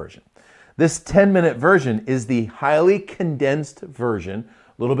 10-minute version. This 10-minute version is the highly condensed version,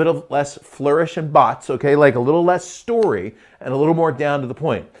 a little bit of less flourish and bots, okay, like a little less story and a little more down to the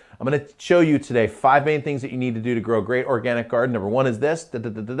point. I'm going to show you today 5 main things that you need to do to grow a great organic garden. Number 1 is this, da, da,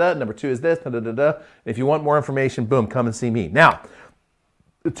 da, da, da. Number 2 is this, da, da, da, da. And if you want more information, boom, come and see me. Now,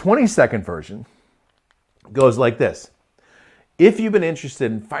 the 20-second version goes like this. If you've been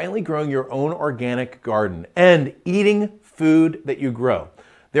interested in finally growing your own organic garden and eating food that you grow,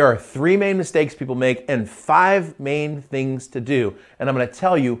 there are 3 main mistakes people make and 5 main things to do. And I'm going to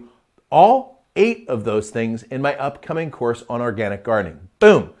tell you all 8 of those things in my upcoming course on organic gardening.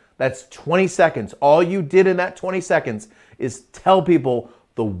 Boom. That's 20 seconds. All you did in that 20 seconds is tell people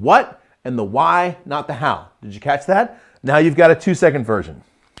the what and the why, not the how. Did you catch that? Now you've got a 2-second version.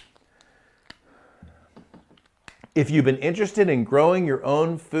 If you've been interested in growing your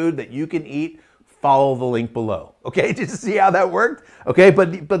own food that you can eat, follow the link below. Okay, did you see how that worked? Okay,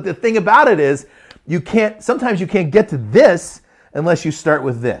 but the thing about it is sometimes you can't get to this unless you start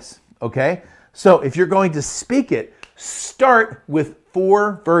with this, okay? So if you're going to speak it, start with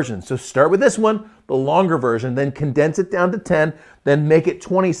 4 versions. So start with this one, the longer version, then condense it down to 10, then make it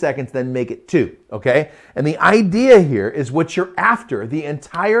 20 seconds, then make it 2, okay? And the idea here is what you're after the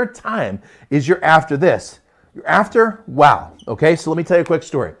entire time is you're after this. You're after wow, okay? So let me tell you a quick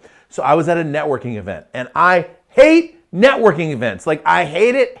story. So I was at a networking event, and I hate networking events. Like, I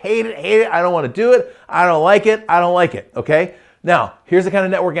hate it. I don't want to do it. I don't like it, okay? Now, here's the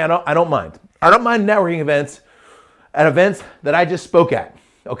kind of networking I don't mind. I don't mind networking events at events that I just spoke at,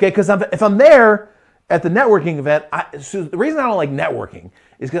 okay? Because if I'm there at the networking event, so the reason I don't like networking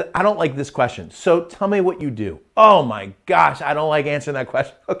is because I don't like this question. So tell me what you do. Oh my gosh, I don't like answering that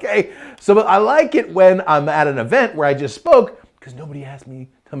question, okay? So but I like it when I'm at an event where I just spoke because nobody asked me,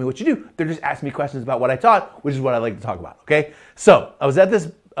 tell me what you do. They're just asking me questions about what I taught, which is what I like to talk about, okay? So I was at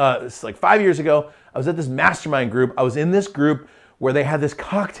this like 5 years ago, I was at this mastermind group. I was in this group where they had this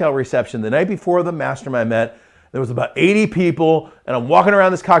cocktail reception the night before the mastermind met. There was about 80 people, and I'm walking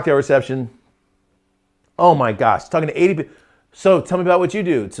around this cocktail reception. Oh my gosh, talking to 80 people. So tell me about what you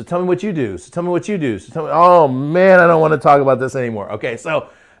do. So tell me what you do. So tell me what you do. So tell me, oh man, I don't want to talk about this anymore. Okay,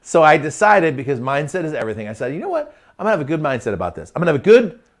 so I decided, because mindset is everything, I said, you know what? I'm gonna have a good mindset about this. I'm gonna have a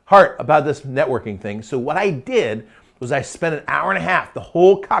good heart about this networking thing. So what I did was I spent an hour and a half, the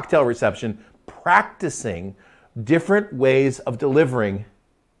whole cocktail reception, practicing different ways of delivering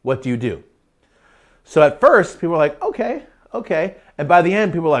what do you do. So at first, people were like, okay. And by the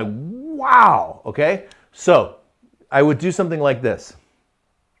end, people were like, wow, okay? So I would do something like this.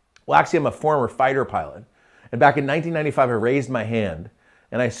 Well, actually, I'm a former fighter pilot. And back in 1995, I raised my hand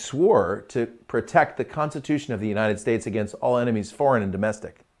and I swore to protect the Constitution of the United States against all enemies, foreign and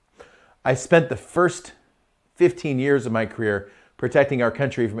domestic. I spent the first 15 years of my career protecting our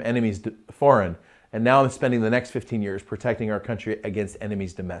country from enemies foreign, and now I'm spending the next 15 years protecting our country against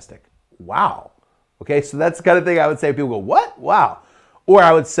enemies domestic. Wow. Okay, so that's the kind of thing I would say. People go, what? Wow. Or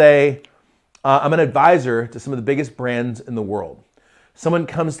I would say, I'm an advisor to some of the biggest brands in the world. Someone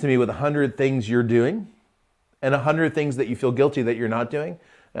comes to me with 100 things you're doing and 100 things that you feel guilty that you're not doing,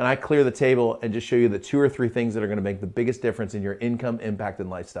 and I clear the table and just show you the 2 or 3 things that are going to make the biggest difference in your income, impact, and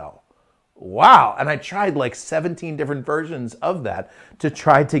lifestyle. Wow. And I tried like 17 different versions of that to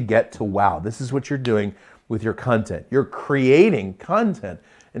try to get to wow. This is what you're doing with your content. You're creating content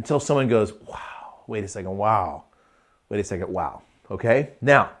until someone goes, wow, wait a second, wow. Wait a second, wow. Okay?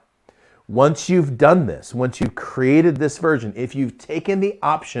 Now, once you've done this, once you've created this version, if you've taken the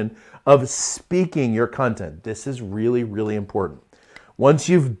option of speaking your content, this is really, really important. Once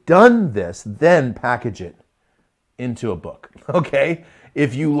you've done this, then package it into a book, okay?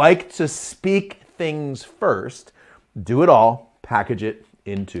 If you like to speak things first, do it all, package it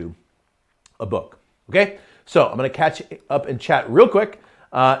into a book, okay? So I'm gonna catch up and chat real quick,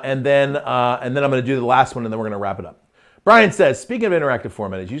 and then I'm gonna do the last one, and then we're gonna wrap it up. Brian says, speaking of interactive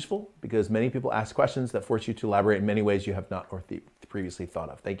format is useful because many people ask questions that force you to elaborate in many ways you have not or previously thought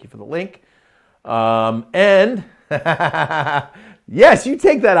of. Thank you for the link. And yes, you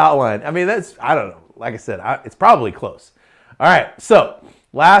take that outline. I mean, that's, I don't know. Like I said, it's probably close. All right. So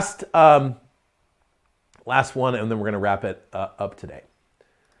last one, and then we're going to wrap it up today.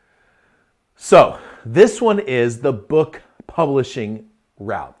 So this one is the book publishing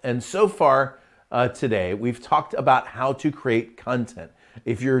route. And so far, today, we've talked about how to create content.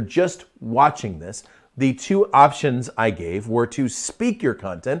 If you're just watching this, the 2 options I gave were to speak your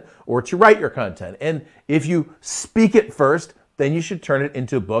content or to write your content. And if you speak it first, then you should turn it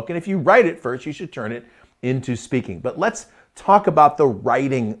into a book. And if you write it first, you should turn it into speaking. But let's talk about the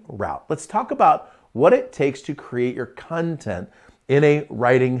writing route. Let's talk about what it takes to create your content in a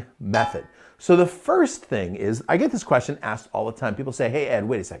writing method. So the first thing is, I get this question asked all the time. People say, hey, Ed,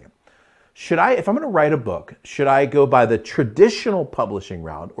 wait a second. Should I, if I'm going to write a book, should I go by the traditional publishing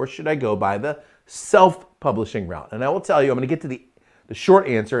route or should I go by the self-publishing route? And I will tell you, I'm going to get to the short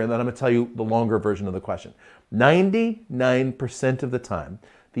answer and then I'm going to tell you the longer version of the question. 99% of the time,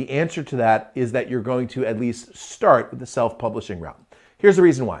 the answer to that is that you're going to at least start with the self-publishing route. Here's the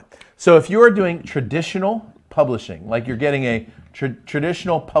reason why. So if you are doing traditional publishing, like you're getting a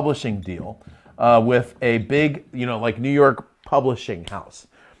traditional publishing deal with a big, like New York publishing house,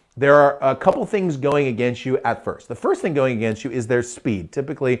 there are a couple things going against you at first. The first thing going against you is their speed.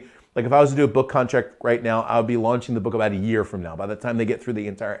 Typically, like if I was to do a book contract right now, I would be launching the book about a year from now. By the time they get through the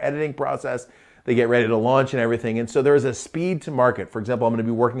entire editing process, they get ready to launch and everything. And so there is a speed to market. For example, I'm going to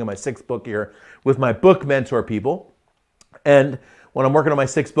be working on my 6th book here with my book mentor people. And when I'm working on my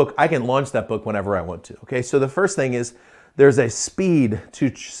 6th book, I can launch that book whenever I want to. Okay, so the first thing is there's a speed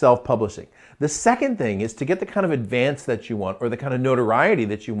to self-publishing. The second thing is to get the kind of advance that you want or the kind of notoriety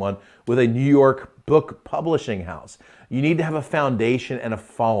that you want with a New York book publishing house. You need to have a foundation and a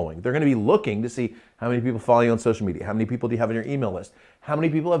following. They're going to be looking to see how many people follow you on social media, how many people do you have on your email list, how many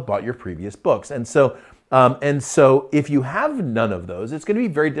people have bought your previous books. And so if you have none of those, it's going to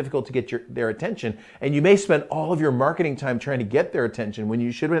be very difficult to get their attention. And you may spend all of your marketing time trying to get their attention when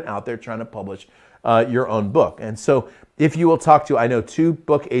you should have been out there trying to publish your own book. And so if you will talk to, I know 2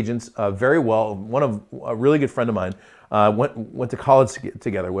 book agents very well. One of a really good friend of mine went to college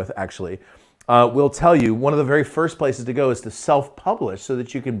together with actually, will tell you one of the very first places to go is to self-publish so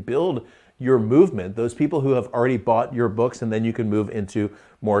that you can build your movement, those people who have already bought your books, and then you can move into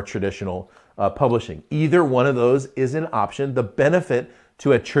more traditional publishing. Either one of those is an option. The benefit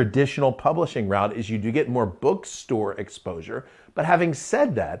to a traditional publishing route is you do get more bookstore exposure. But having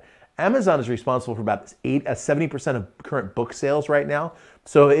said that, Amazon is responsible for about 70% of current book sales right now.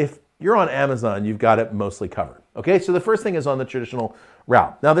 So if you're on Amazon, you've got it mostly covered. Okay, so the first thing is on the traditional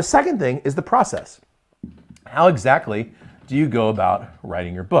route. Now the second thing is the process. How exactly do you go about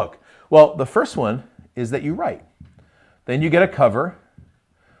writing your book? Well, the first one is that you write. Then you get a cover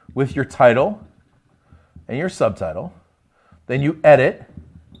with your title and your subtitle. Then you edit.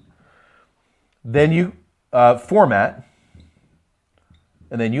 Then you format.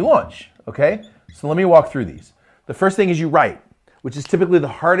 And then you launch, okay? So let me walk through these. The first thing is you write, which is typically the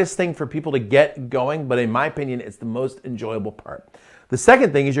hardest thing for people to get going, but in my opinion, it's the most enjoyable part. The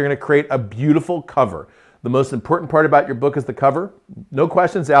second thing is you're gonna create a beautiful cover. The most important part about your book is the cover. No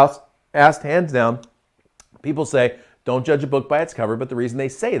questions asked. asked hands down, people say, don't judge a book by its cover, but the reason they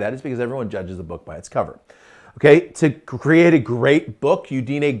say that is because everyone judges a book by its cover. Okay, to create a great book, you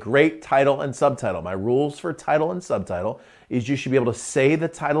need a great title and subtitle. My rules for title and subtitle is you should be able to say the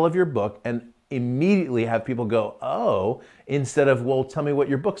title of your book and immediately have people go, oh, instead of, well, tell me what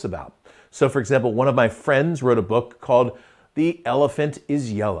your book's about. So for example, one of my friends wrote a book called The Elephant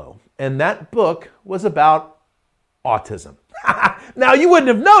is Yellow, and that book was about autism. Now, you wouldn't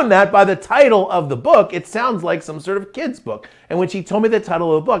have known that by the title of the book. It sounds like some sort of kid's book. And when she told me the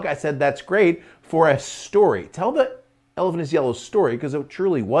title of the book, I said, that's great for a story. Tell the Elephant is Yellow story, because it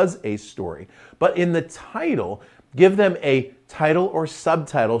truly was a story. But in the title, give them a title or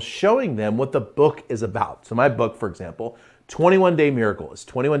subtitle showing them what the book is about. So my book, for example, 21 Day Miracle is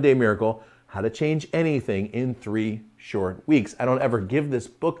 21 Day Miracle, How to Change Anything in 3 Short Weeks. I don't ever give this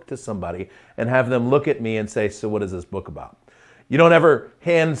book to somebody and have them look at me and say, so what is this book about? You don't ever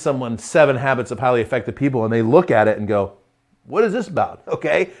hand someone 7 Habits of Highly Effective People and they look at it and go, what is this about?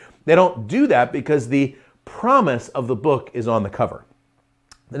 Okay? They don't do that because the promise of the book is on the cover.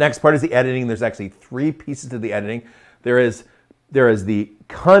 The next part is the editing. There's actually 3 pieces to the editing. There is the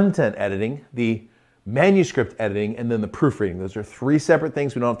content editing, the manuscript editing, and then the proofreading. Those are 3 separate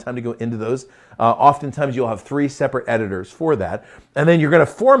things. We don't have time to go into those. Oftentimes you'll have 3 separate editors for that. And then you're going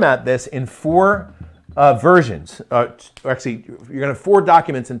to format this in 4 versions. Actually, you're going to have 4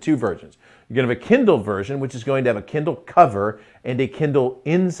 documents in 2 versions. You're going to have a Kindle version, which is going to have a Kindle cover and a Kindle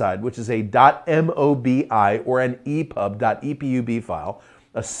inside, which is a .mobi or an EPUB file,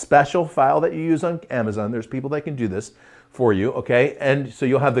 a special file that you use on Amazon. There's people that can do this for you, okay? And so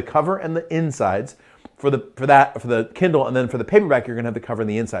you'll have the cover and the insides for the Kindle, and then for the paperback, you're going to have the cover and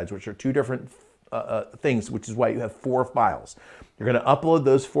the insides, which are 2 different things, which is why you have 4 files. You're going to upload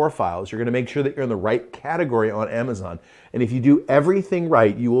those 4 files. You're going to make sure that you're in the right category on Amazon. And if you do everything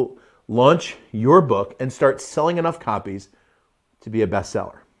right, you will launch your book and start selling enough copies to be a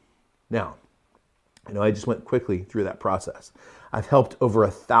bestseller. Now, I know I just went quickly through that process. I've helped over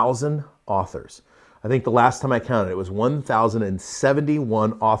 1,000 authors. I think the last time I counted, it was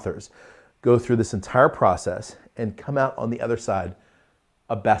 1,071 authors go through this entire process and come out on the other side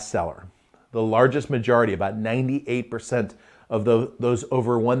a bestseller. The largest majority, about 98% of those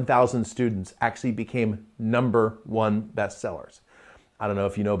over 1,000 students actually became #1 bestsellers. I don't know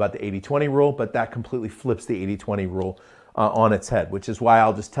if you know about the 80-20 rule, but that completely flips the 80-20 rule on its head, which is why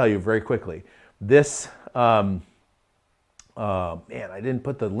I'll just tell you very quickly. This, man, I didn't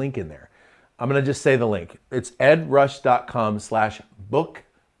put the link in there. I'm going to just say the link. It's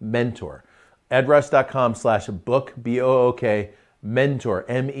edrush.com/bookmentor. edrush.com/book, B-O-O-K, mentor,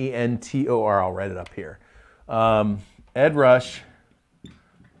 M-E-N-T-O-R. I'll write it up here.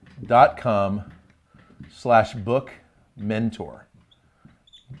 edrush.com/bookmentor.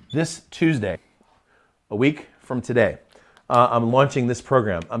 This Tuesday, a week from today, I'm launching this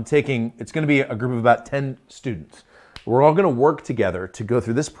program. It's going to be a group of about 10 students. We're all going to work together to go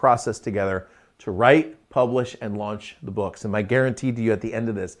through this process together to write, publish, and launch the books. And my guarantee to you at the end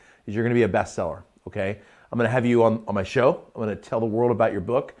of this is you're going to be a bestseller, okay? I'm going to have you on my show. I'm going to tell the world about your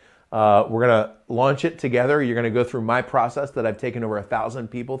book. We're going to launch it together. You're going to go through my process that I've taken over 1,000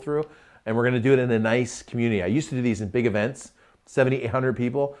 people through, and we're going to do it in a nice community. I used to do these in big events, 70, 800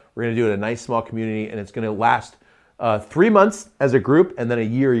 people. We're going to do it in a nice small community, and it's going to last 3 months as a group, and then a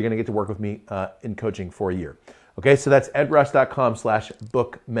year you're going to get to work with me in coaching for a year. Okay, so that's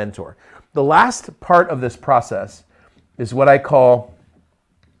edrush.com/bookmentor. The last part of this process is what I call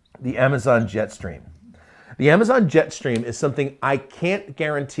the Amazon Jetstream. The Amazon Jetstream is something I can't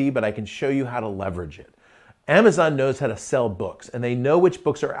guarantee, but I can show you how to leverage it. Amazon knows how to sell books, and they know which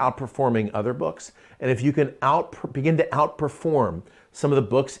books are outperforming other books. And if you can begin to outperform some of the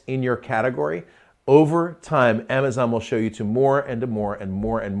books in your category, over time, Amazon will show you to more and to more and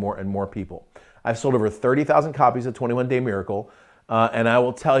more and more and more people. I've sold over 30,000 copies of 21 Day Miracle, and I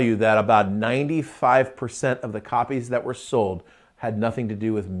will tell you that about 95% of the copies that were sold had nothing to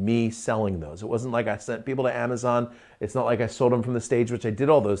do with me selling those. It wasn't like I sent people to Amazon. It's not like I sold them from the stage, which I did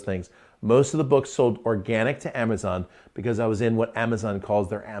all those things. Most of the books sold organic to Amazon because I was in what Amazon calls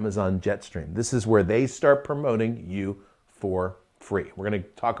their Amazon Jetstream. This is where they start promoting you for free. We're going to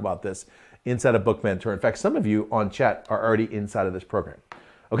talk about this inside of Book Mentor. In fact, some of you on chat are already inside of this program.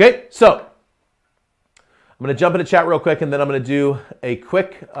 Okay, so I'm going to jump into chat real quick, and then I'm going to do a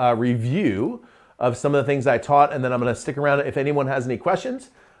quick review of some of the things I taught, and then I'm going to stick around. If anyone has any questions,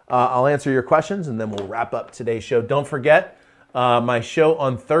 I'll answer your questions, and then we'll wrap up today's show. Don't forget my show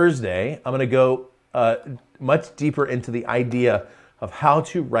on Thursday. I'm going to go much deeper into the idea of how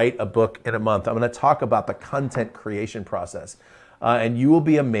to write a book in a month. I'm going to talk about the content creation process. and you will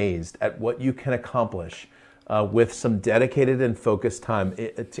be amazed at what you can accomplish with some dedicated and focused time.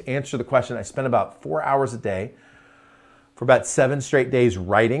 To answer the question, I spent about 4 hours a day for about 7 straight days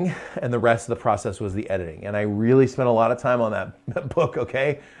writing, and the rest of the process was the editing. And I really spent a lot of time on that book,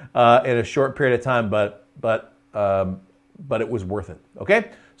 okay, in a short period of time, but it was worth it,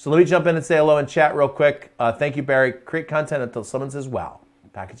 okay? So let me jump in and say hello in chat real quick. Thank you, Barry. Create content until someone says, wow.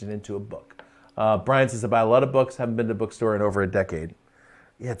 Package it into a book. Brian says, I buy a lot of books, haven't been to a bookstore in over a decade.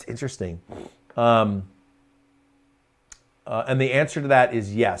 Yeah, it's interesting. And the answer to that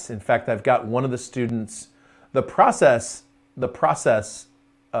is yes. In fact, I've got one of the students, the process, let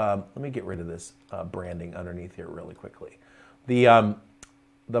me get rid of this branding underneath here really quickly. The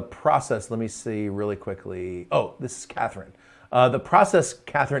process, let me see really quickly. Oh, this is Catherine. The process,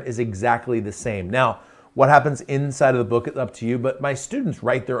 Catherine, is exactly the same. Now, what happens inside of the book is up to you, but my students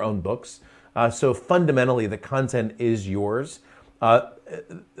write their own books. So fundamentally, the content is yours.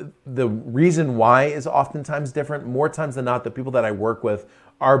 The reason why is oftentimes different. More times than not, the people that I work with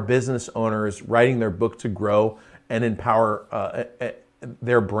are business owners writing their book to grow and empower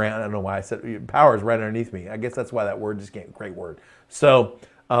their brand. I don't know why I said power is right underneath me. I guess that's why that word just came. Great word. So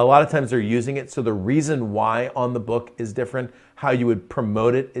a lot of times they're using it. So the reason why on the book is different. How you would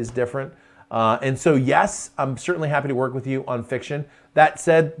promote it is different. And so, yes, I'm certainly happy to work with you on fiction. That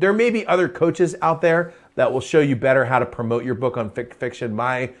said, there may be other coaches out there that will show you better how to promote your book on fiction.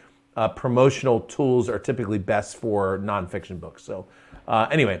 My promotional tools are typically best for nonfiction books. So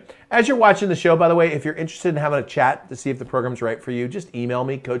anyway, as you're watching the show, by the way, if you're interested in having a chat to see if the program's right for you, just email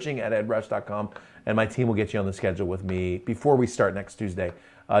me, coaching@edrush.com, and my team will get you on the schedule with me before we start next Tuesday,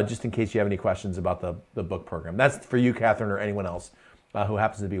 just in case you have any questions about the book program. That's for you, Catherine, or anyone else who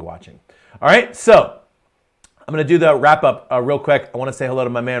happens to be watching. All right, so I'm going to do the wrap up real quick. I want to say hello to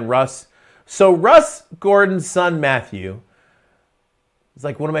my man, Russ. So Russ Gordon's son, Matthew, is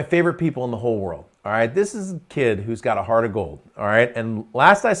like one of my favorite people in the whole world. All right, this is a kid who's got a heart of gold. All right, and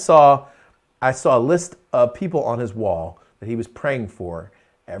last I saw a list of people on his wall that he was praying for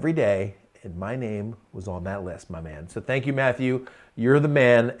every day, and my name was on that list, my man. So thank you, Matthew. You're the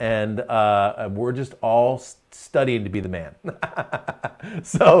man, and we're just all studying to be the man.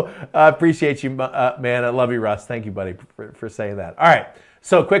 So I appreciate you, man. I love you, Russ. Thank you, buddy, for saying that. All right,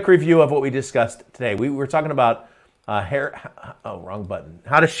 so quick review of what we discussed today. We were talking about wrong button.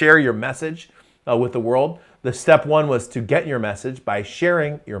 How to share your message with the world. The step one was to get your message by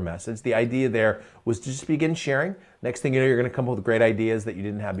sharing your message. The idea there was to just begin sharing. Next thing you know, you're going to come up with great ideas that you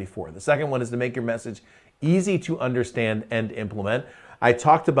didn't have before. The second one is to make your message easy to understand and implement. I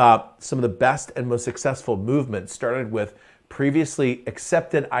talked about some of the best and most successful movements started with previously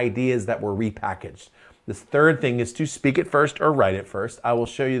accepted ideas that were repackaged. This third thing is to speak it first or write it first. I will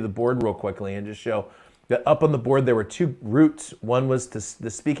show you the board real quickly and just show that up on the board there were two routes. One was the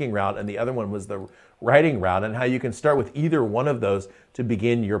speaking route and the other one was the writing route, and how you can start with either one of those to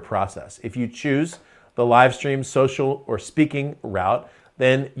begin your process. If you choose the live stream, social, or speaking route,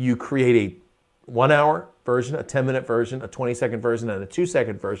 then you create a 1 hour version, a 10-minute version, a 20-second version, and a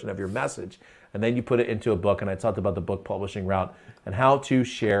 2-second version of your message. And then you put it into a book. And I talked about the book publishing route and how to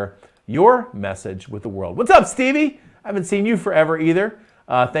share your message with the world. What's up, Stevie? I haven't seen you forever either.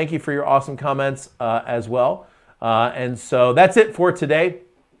 Thank you for your awesome comments as well. And so that's it for today.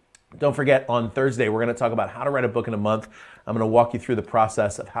 Don't forget, on Thursday, we're going to talk about how to write a book in a month. I'm going to walk you through the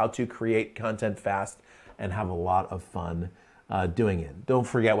process of how to create content fast and have a lot of fun doing it. Don't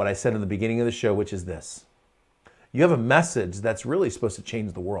forget what I said in the beginning of the show, which is this. You have a message that's really supposed to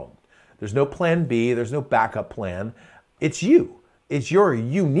change the world. There's no plan B. There's no backup plan. It's you. It's your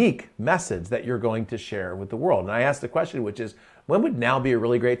unique message that you're going to share with the world. And I asked the question, which is, when would now be a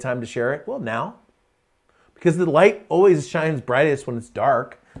really great time to share it? Well, now. Because the light always shines brightest when it's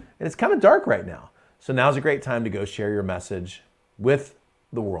dark. And it's kind of dark right now. So now's a great time to go share your message with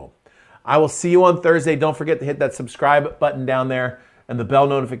the world. I will see you on Thursday. Don't forget to hit that subscribe button down there and the bell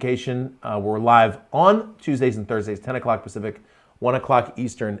notification. We're live on Tuesdays and Thursdays, 10 o'clock Pacific, 1 o'clock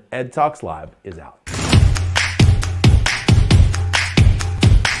Eastern. EdTalks Live is out.